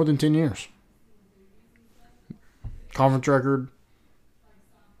more than 10 years. Conference record.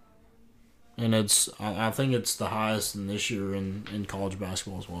 And I think it's the highest in this year in college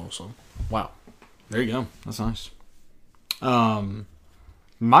basketball as well. So, wow. There you go. That's nice. My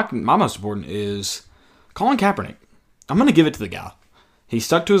most important is Colin Kaepernick. I'm going to give it to the guy. He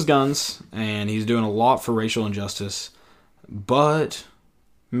stuck to his guns, and he's doing a lot for racial injustice. But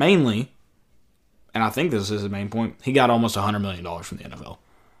mainly, and I think this is the main point, he got almost $100 million from the NFL.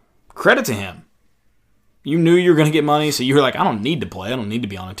 Credit to him. You knew you were going to get money, so you were like, I don't need to play. I don't need to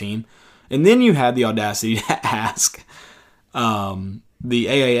be on a team. And then you had the audacity to ask the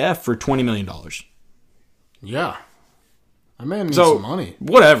AAF for $20 million. Yeah. That man needs some money.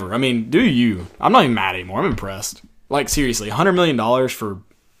 Whatever. I mean, do you. I'm not even mad anymore. I'm impressed. Like, seriously, $100 million for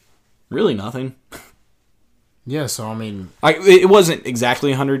really nothing. Yeah, so, I mean... it wasn't exactly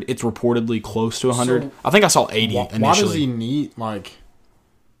 100. It's reportedly close to 100. So I think I saw 80 initially. Why does he need, like...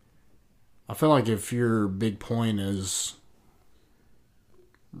 I feel like if your big point is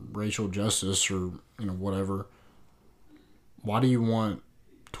racial justice or, whatever, why do you want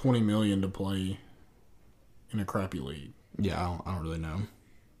 $20 million to play in a crappy league? Yeah, I don't really know.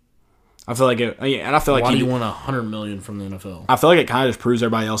 I feel like why do you want $100 million from the NFL? I feel like it kind of just proves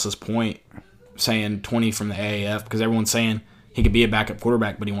everybody else's point, saying 20 from the AAF, because everyone's saying he could be a backup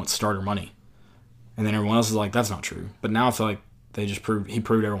quarterback, but he wants starter money, and then everyone else is like, that's not true. But now I feel like he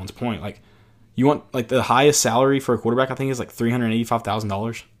proved everyone's point. Like, you want like the highest salary for a quarterback, I think is like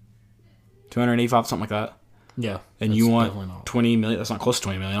 $385,000, $285, something like that. Yeah, and you want $20 million. That's not close to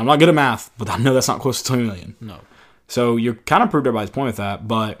 $20 million. I'm not good at math, but I know that's not close to $20 million. No. So you kind of proved everybody's point with that,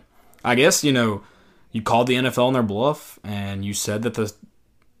 but I guess, you called the NFL on their bluff, and you said that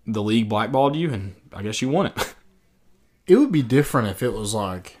the league blackballed you, and I guess you won it. It would be different if it was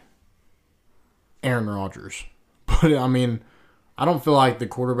like Aaron Rodgers. But, I mean, I don't feel like the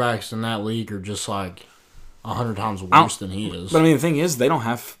quarterbacks in that league are just like 100 times worse than he is. But, I mean, the thing is, they don't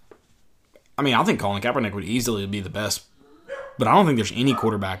have... I mean, I think Colin Kaepernick would easily be the best, but I don't think there's any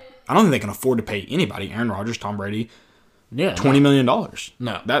quarterback... I don't think they can afford to pay anybody, Aaron Rodgers, Tom Brady... Yeah, $20 million.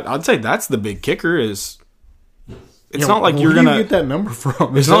 No, I'd say that's the big kicker. It's not like you're gonna. Where do you get that number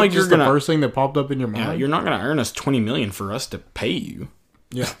from? It's not like you're gonna. The first thing that popped up in your mind. Yeah, you're not gonna earn us $20 million for us to pay you.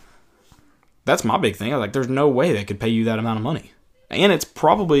 Yeah, that's my big thing. There's no way they could pay you that amount of money, and it's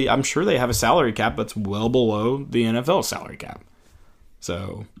probably. I'm sure they have a salary cap that's well below the NFL salary cap.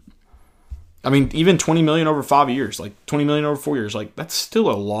 So, I mean, even $20 million over 5 years, like $20 million over 4 years, like that's still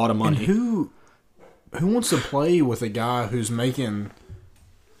a lot of money. And who wants to play with a guy who's making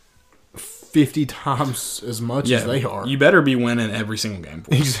 50 times as much as they are? You better be winning every single game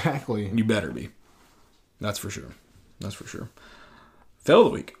for us. Exactly. You better be. That's for sure. That's for sure. Fail of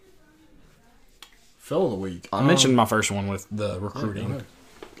the week. Fail of the week. I mentioned my first one with the recruiting.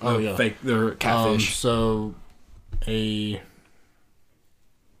 Oh, yeah. The catfish. So, I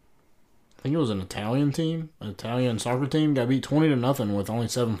think it was an Italian soccer team, got beat 20-0 with only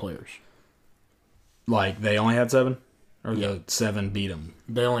 7 players. Like, they only had 7? Or Yeah. the 7 beat them?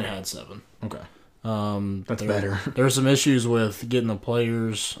 They only had 7. Okay. That's better. There's some issues with getting the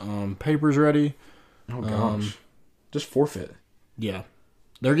players' papers ready. Oh, gosh. Just forfeit. Yeah.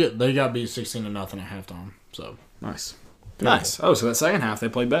 They got beat 16-0 at halftime. So Nice. Nice. Oh, so that second half they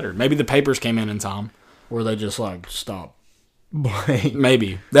played better. Maybe the papers came in time. Or they just stopped playing.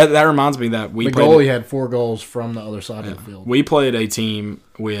 Maybe. That reminds me that the goalie had 4 goals from the other side of the field. We played a team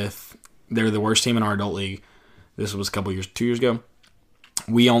they're the worst team in our adult league. This was 2 years ago.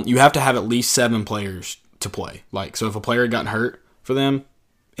 You have to have at least 7 players to play. Like, so if a player got hurt for them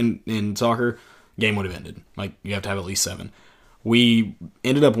in soccer, game would have ended. Like, you have to have at least 7. We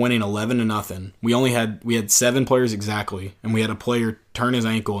ended up winning 11-0. We had 7 players exactly, and we had a player turn his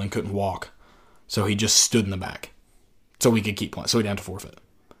ankle and couldn't walk, so he just stood in the back, so we could keep playing. So we didn't have to forfeit,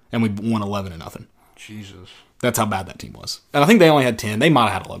 and we won 11-0. Jesus, that's how bad that team was. And I think they only had 10. They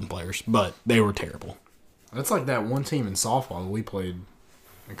might have had 11 players, but they were terrible. That's like that one team in softball that we played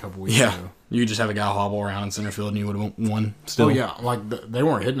a couple weeks Yeah, ago. you just have a guy hobble around in center field, and you would have won. Still, Oh yeah, like they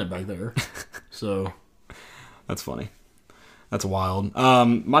weren't hitting it back there, so that's funny. That's wild.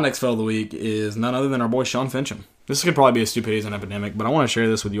 My next fail of the week is none other than our boy Sean Fincham. This could probably be a stupidity an epidemic, but I want to share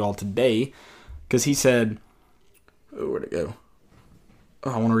this with you all today because he said, where'd it go?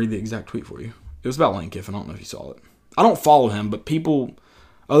 Oh, I want to read the exact tweet for you. It was about Lane Kiffin. I don't know if you saw it. I don't follow him, but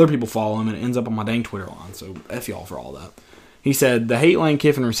other people follow him, and it ends up on my dang Twitter line, so F y'all for all that. He said, the hate Lane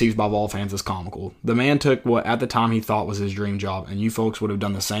Kiffin receives by Vol fans is comical. The man took what at the time he thought was his dream job, and you folks would have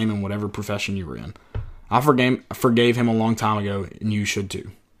done the same in whatever profession you were in. I forgave him a long time ago, and you should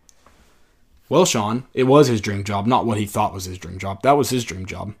too. Well, Sean, it was his dream job, not what he thought was his dream job. That was his dream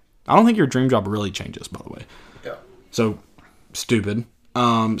job. I don't think your dream job really changes, by the way. yeah. So, stupid.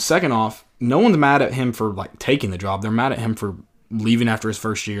 Second off, no one's mad at him for taking the job. They're mad at him for leaving after his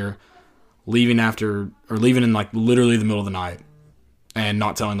first year, leaving in literally the middle of the night, and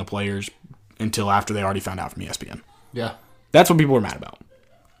not telling the players until after they already found out from ESPN. Yeah. That's what people are mad about.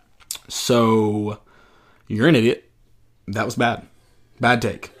 So, you're an idiot. That was bad. Bad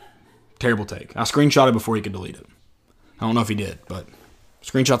take. Terrible take. I screenshot it before he could delete it. I don't know if he did, but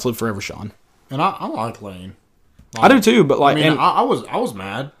screenshots live forever, Sean. And I like Lane. I do too, but I was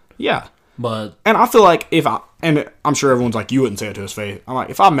mad. Yeah. But And I feel like and I'm sure everyone's like, you wouldn't say it to his face. I'm like,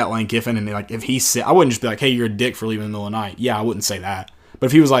 if I met Lane Kiffin and if he said, I wouldn't just be like, hey, you're a dick for leaving in the middle of the night. Yeah, I wouldn't say that. But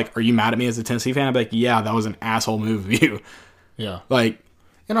if he was like, are you mad at me as a Tennessee fan? I'd be like, yeah, that was an asshole move of you. yeah.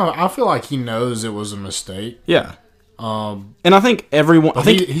 I feel like he knows it was a mistake. Yeah. And I think everyone,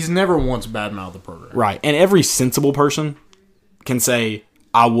 he's never once badmouthed the program. Right. And every sensible person can say,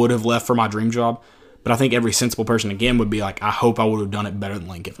 I would have left for my dream job. But I think every sensible person, again, would be like, I hope I would have done it better than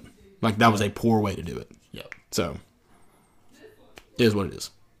Lane Kiffin. That was a poor way to do it. Yeah. So, it is what it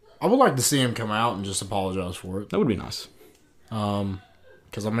is. I would like to see him come out and just apologize for it. That would be nice.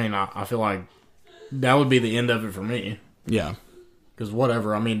 Because, I feel like that would be the end of it for me. Yeah. Because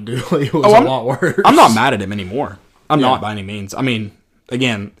whatever. Dooley was a lot worse. I'm not mad at him anymore. I'm not by any means.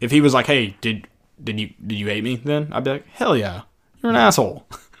 Again, if he was like, hey, did you hate me then? I'd be like, hell yeah. You're an asshole.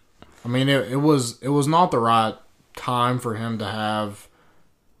 It was not the right time for him to have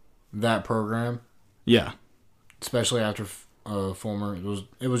that program. Yeah. Especially after Fulmer.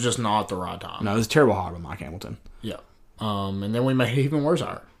 It was just not the right time. No, it was a terrible hire with Mike Hamilton. Yeah. And then we made an even worse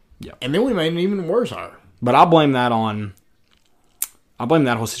hire. Yeah. And then we made an even worse hire. But I blame that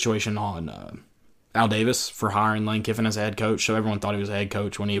whole situation on Al Davis for hiring Lane Kiffin as a head coach. So everyone thought he was a head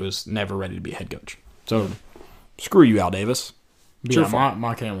coach when he was never ready to be a head coach. So screw you, Al Davis. Yeah,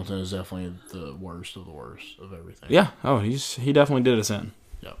 Mike Hamilton is definitely the worst of everything. Yeah. Oh, he definitely did us in.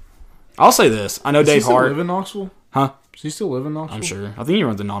 Yep. I'll say this. I know Dave Hart. Does he still live in Knoxville? Huh? Does he still live in Knoxville? I'm sure. I think he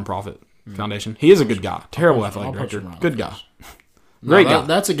runs a nonprofit foundation. He is a good guy. Terrible athletic director. Good guy. Great guy.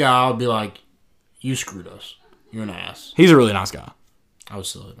 That's a guy I would be like, you screwed us. You're an ass. He's a really nice guy. I would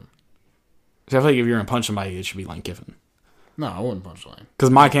still hit him. So I feel like if you're going to punch somebody, it should be Lane Kiffin. No, I wouldn't punch Lane. Because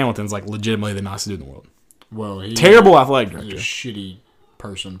Mike Hamilton's legitimately the nicest dude in the world. Well, terrible athletic director. He's a shitty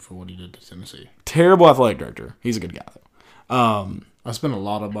person for what he did to Tennessee. Terrible athletic director. He's a good guy though. I spend a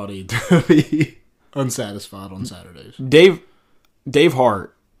lot of money to be unsatisfied on Saturdays. Dave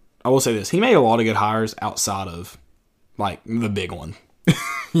Hart, I will say this, he made a lot of good hires outside of like the big one.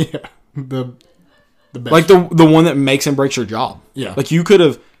 Yeah, the best. Like the one that makes and breaks your job. Yeah. Like you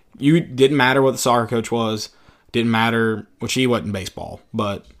didn't matter what the soccer coach was, didn't matter, which he wasn't baseball,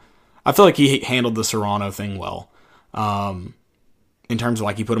 but I feel like he handled the Serrano thing well. In terms of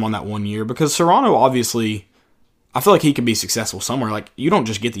like he put him on that 1 year, because Serrano obviously, I feel like he could be successful somewhere. Like you don't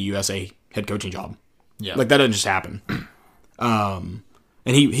just get the USA head coaching job. Yeah. Like that doesn't just happen. And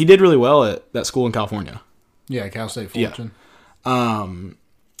he did really well at that school in California. Yeah, Cal State Fullerton.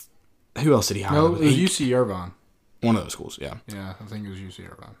 Who else did he hire? No, it was UC Irvine. One of those schools, yeah. Yeah, I think it was UC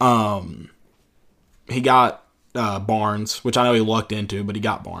Irvine. He got Barnes, which I know he lucked into, but he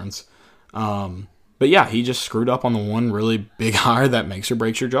got Barnes. But yeah, he just screwed up on the one really big hire that makes or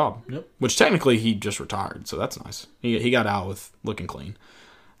breaks your job. Yep. Which technically he just retired, so that's nice. He got out with looking clean.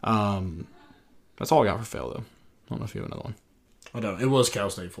 That's all I got for Fail, though. I don't know if you have another one. I don't. It was Cal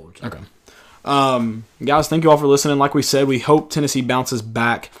State Fullerton. Okay. Guys, thank you all for listening. Like we said, we hope Tennessee bounces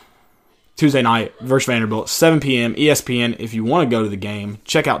back Tuesday night versus Vanderbilt, 7 p.m. ESPN. If you want to go to the game,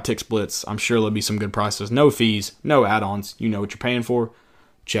 check out Tick Splits. I'm sure there'll be some good prices. No fees, no add-ons. You know what you're paying for.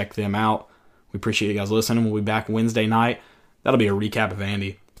 Check them out. We appreciate you guys listening. We'll be back Wednesday night. That'll be a recap of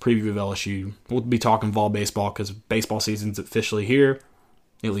Andy, preview of LSU. We'll be talking Vol baseball because baseball season's officially here,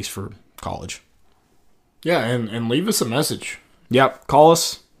 at least for college. Yeah, and leave us a message. Yep, call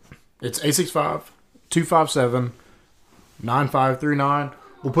us. It's 865-257-9539.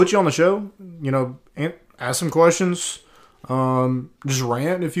 We'll put you on the show. You know, ask some questions. Just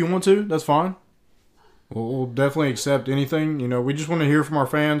rant if you want to. That's fine. We'll definitely accept anything. You know, we just want to hear from our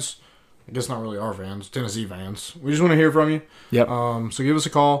fans. I guess not really our fans, Tennessee fans. We just want to hear from you. Yep. So give us a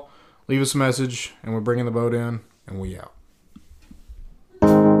call, leave us a message, and we're bringing the boat in, and we out.